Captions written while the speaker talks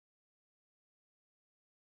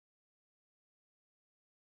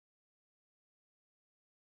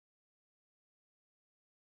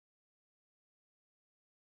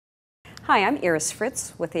Hi, I'm Eeris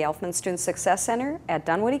Fritz with the Elfman Student Success Center at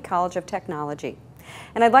Dunwoody College of Technology.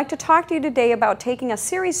 And I'd like to talk to you today about taking a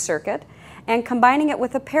series circuit and combining it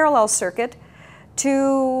with a parallel circuit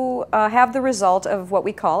to have the result of what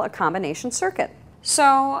we call a combination circuit.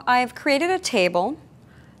 So I've created a table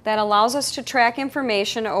that allows us to track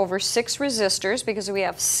information over 6 resistors because we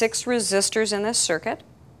have 6 resistors in this circuit.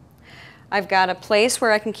 I've got a place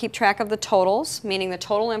where I can keep track of the totals, meaning the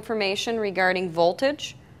total information regarding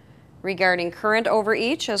voltage, regarding current over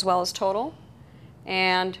each as well as total,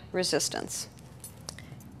 and resistance.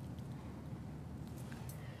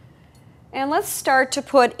 And let's start to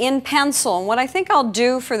put in pencil. And what I think I'll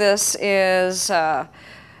do for this is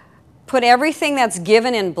put everything that's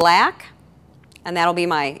given in black, and that'll be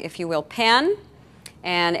my, if you will, pen.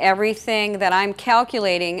 And everything that I'm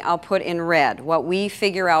calculating, I'll put in red. What we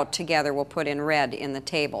figure out together, we'll put in red in the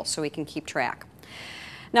table so we can keep track.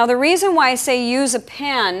 Now, the reason why I say use a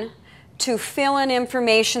pen to fill in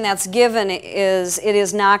information that's given is it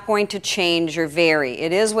is not going to change or vary.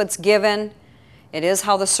 It is what's given. It is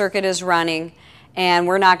how the circuit is running, and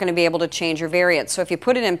we're not going to be able to change or vary it. So if you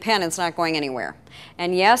put it in pen, it's not going anywhere.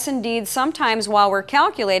 And yes, indeed, sometimes while we're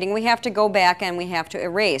calculating, we have to go back and we have to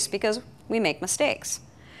erase because we make mistakes.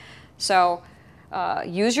 So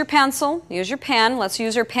use your pencil, use your pen. Let's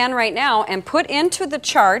use your pen right now and put into the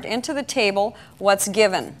chart, into the table, what's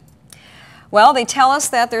given. Well, they tell us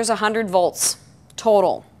that there's 100 volts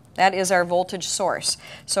total. That is our voltage source.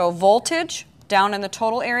 So voltage, down in the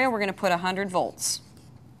total area, we're going to put 100 volts.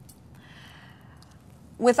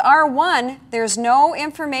 With R1, there's no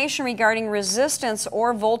information regarding resistance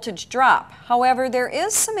or voltage drop. However, there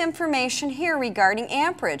is some information here regarding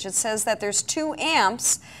amperage. It says that there's 2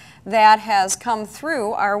 amps that has come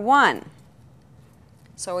through R1.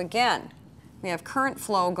 So again, we have current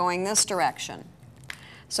flow going this direction.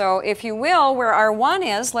 So if you will, where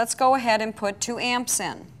R1 is, let's go ahead and put 2 amps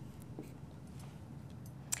in.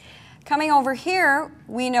 Coming over here,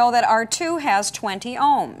 we know that R2 has 20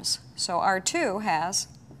 ohms. So R2 has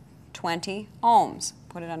 20 ohms.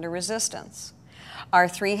 Put it under resistance.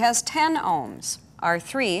 R3 has 10 ohms.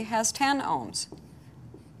 R3 has 10 ohms.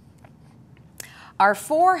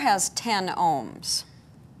 R4 has 10 ohms.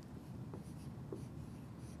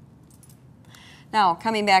 Now,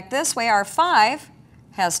 coming back this way, R5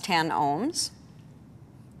 has 10 ohms.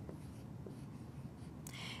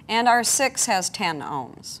 And R6 has 10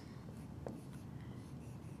 ohms.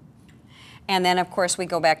 And then, of course, we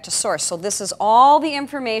go back to source. So this is all the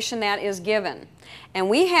information that is given. And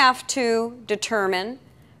we have to determine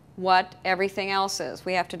what everything else is.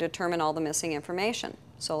 We have to determine all the missing information.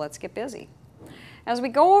 So let's get busy. As we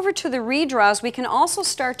go over to the redraws, we can also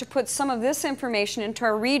start to put some of this information into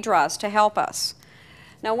our redraws to help us.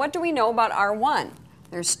 Now, what do we know about R1?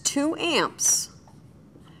 There's 2 amps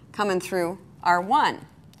coming through R1.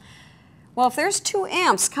 Well, if there's 2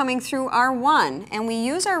 amps coming through R1 and we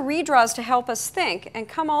use our redraws to help us think and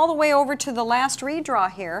come all the way over to the last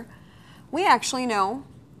redraw here, we actually know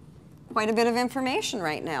quite a bit of information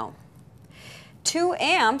right now. 2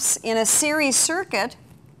 amps in a series circuit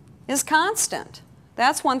is constant.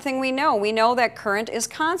 That's one thing we know. We know that current is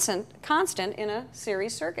constant in a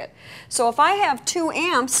series circuit. So if I have 2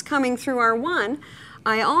 amps coming through R1,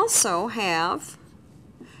 I also have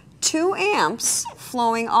 2 amps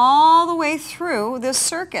flowing all the way through this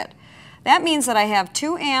circuit. That means that I have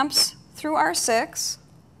 2 amps through R6.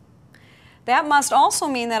 That must also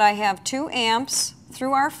mean that I have 2 amps through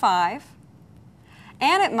R5.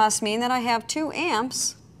 And it must mean that I have 2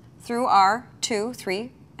 amps through R2,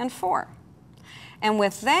 3, and 4. And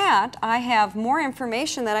with that, I have more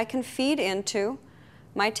information that I can feed into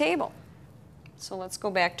my table. So let's go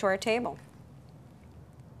back to our table.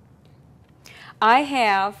 I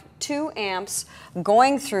have 2 amps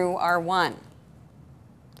going through R1.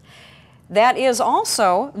 That is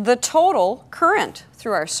also the total current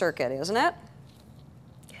through our circuit, isn't it?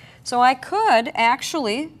 So I could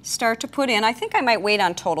actually start to put in, I think I might wait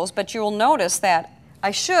on totals, but you will notice that I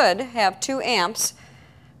should have 2 amps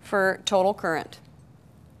for total current.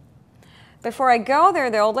 Before I go there,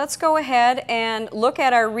 though, let's go ahead and look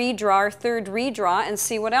at our redraw, our third redraw, and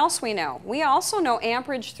see what else we know. We also know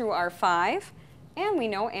amperage through R5, and we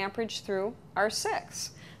know amperage through R6.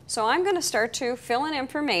 So I'm going to start to fill in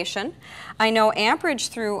information. I know amperage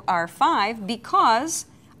through R5 because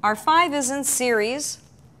R5 is in series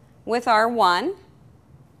with R1.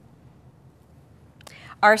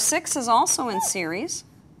 R6 is also in series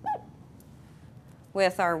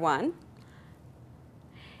with R1.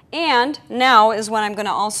 And now is when I'm going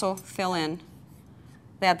to also fill in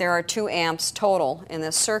that there are 2 amps total in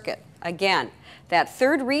this circuit. Again, that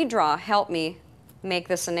third redraw helped me make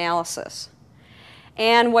this analysis.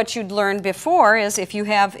 And what you'd learned before is if you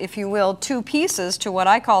have, if you will, two pieces to what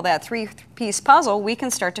I call that three-piece puzzle, we can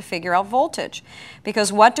start to figure out voltage.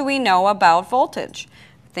 Because what do we know about voltage?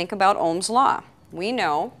 Think about Ohm's law. We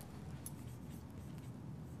know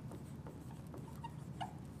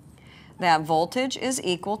that voltage is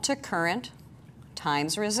equal to current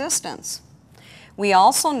times resistance. We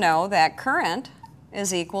also know that current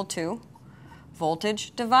is equal to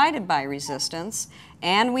voltage divided by resistance,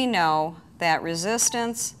 and we know that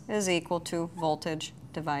resistance is equal to voltage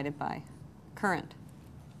divided by current.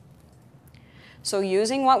 So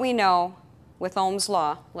using what we know with Ohm's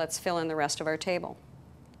law, let's fill in the rest of our table.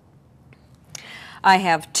 I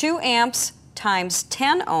have 2 amps times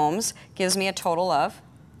 10 ohms gives me a total of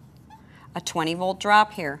a 20-volt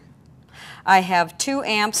drop here. I have 2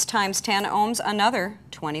 amps times 10 ohms, another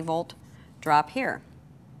 20-volt drop here.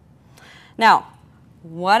 Now,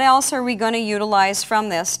 what else are we going to utilize from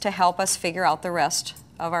this to help us figure out the rest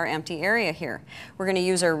of our empty area here? We're going to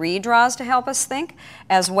use our redraws to help us think,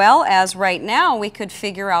 as well as right now we could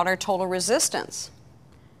figure out our total resistance.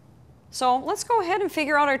 So let's go ahead and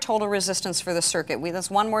figure out our total resistance for the circuit. That's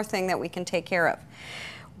one more thing that we can take care of.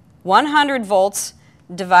 100 volts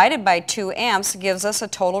divided by 2 amps gives us a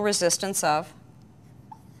total resistance of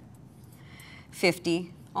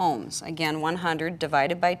 50 ohms. Again, 100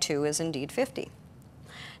 divided by 2 is indeed 50.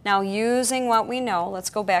 Now, using what we know, let's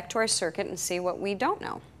go back to our circuit and see what we don't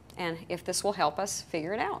know, and if this will help us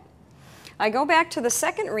figure it out. I go back to the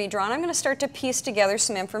second redraw, and I'm going to start to piece together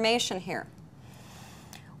some information here.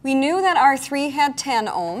 We knew that R3 had 10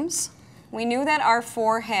 ohms. We knew that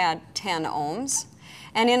R4 had 10 ohms.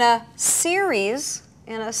 And in a series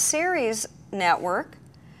network,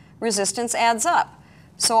 resistance adds up.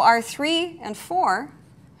 So R3 and 4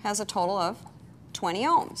 has a total of 20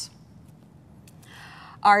 ohms.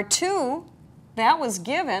 R2, that was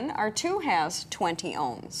given, R2 has 20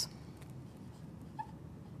 ohms.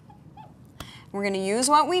 We're going to use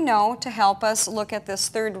what we know to help us look at this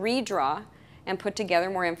third redraw and put together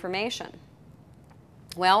more information.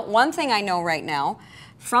 Well, one thing I know right now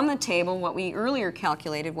from the table, what we earlier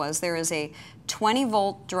calculated was there is a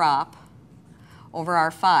 20-volt drop over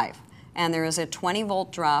R5, and there is a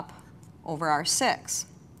 20-volt drop over R6.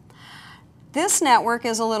 This network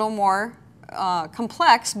is a little more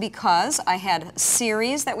complex because I had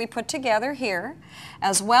series that we put together here,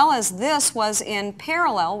 as well as this was in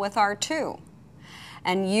parallel with R2.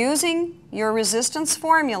 And using your resistance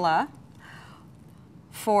formula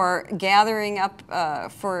for gathering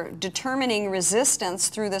up, for determining resistance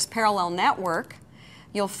through this parallel network,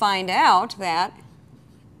 you'll find out that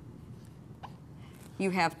you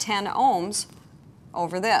have 10 ohms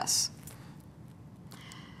over this.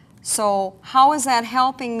 So how is that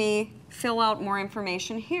helping me fill out more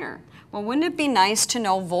information here? Well, wouldn't it be nice to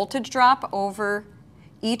know voltage drop over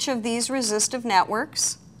each of these resistive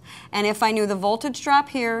networks? And if I knew the voltage drop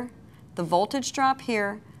here, the voltage drop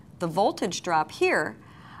here, the voltage drop here,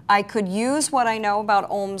 I could use what I know about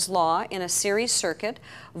Ohm's law in a series circuit.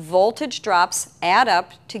 Voltage drops add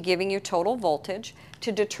up to giving you total voltage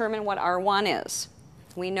to determine what R1 is.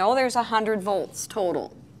 We know there's 100 volts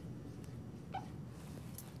total.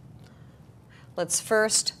 Let's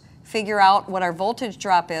first figure out what our voltage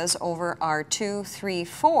drop is over R2, 3,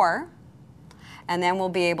 4, and then we'll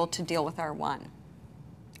be able to deal with R1.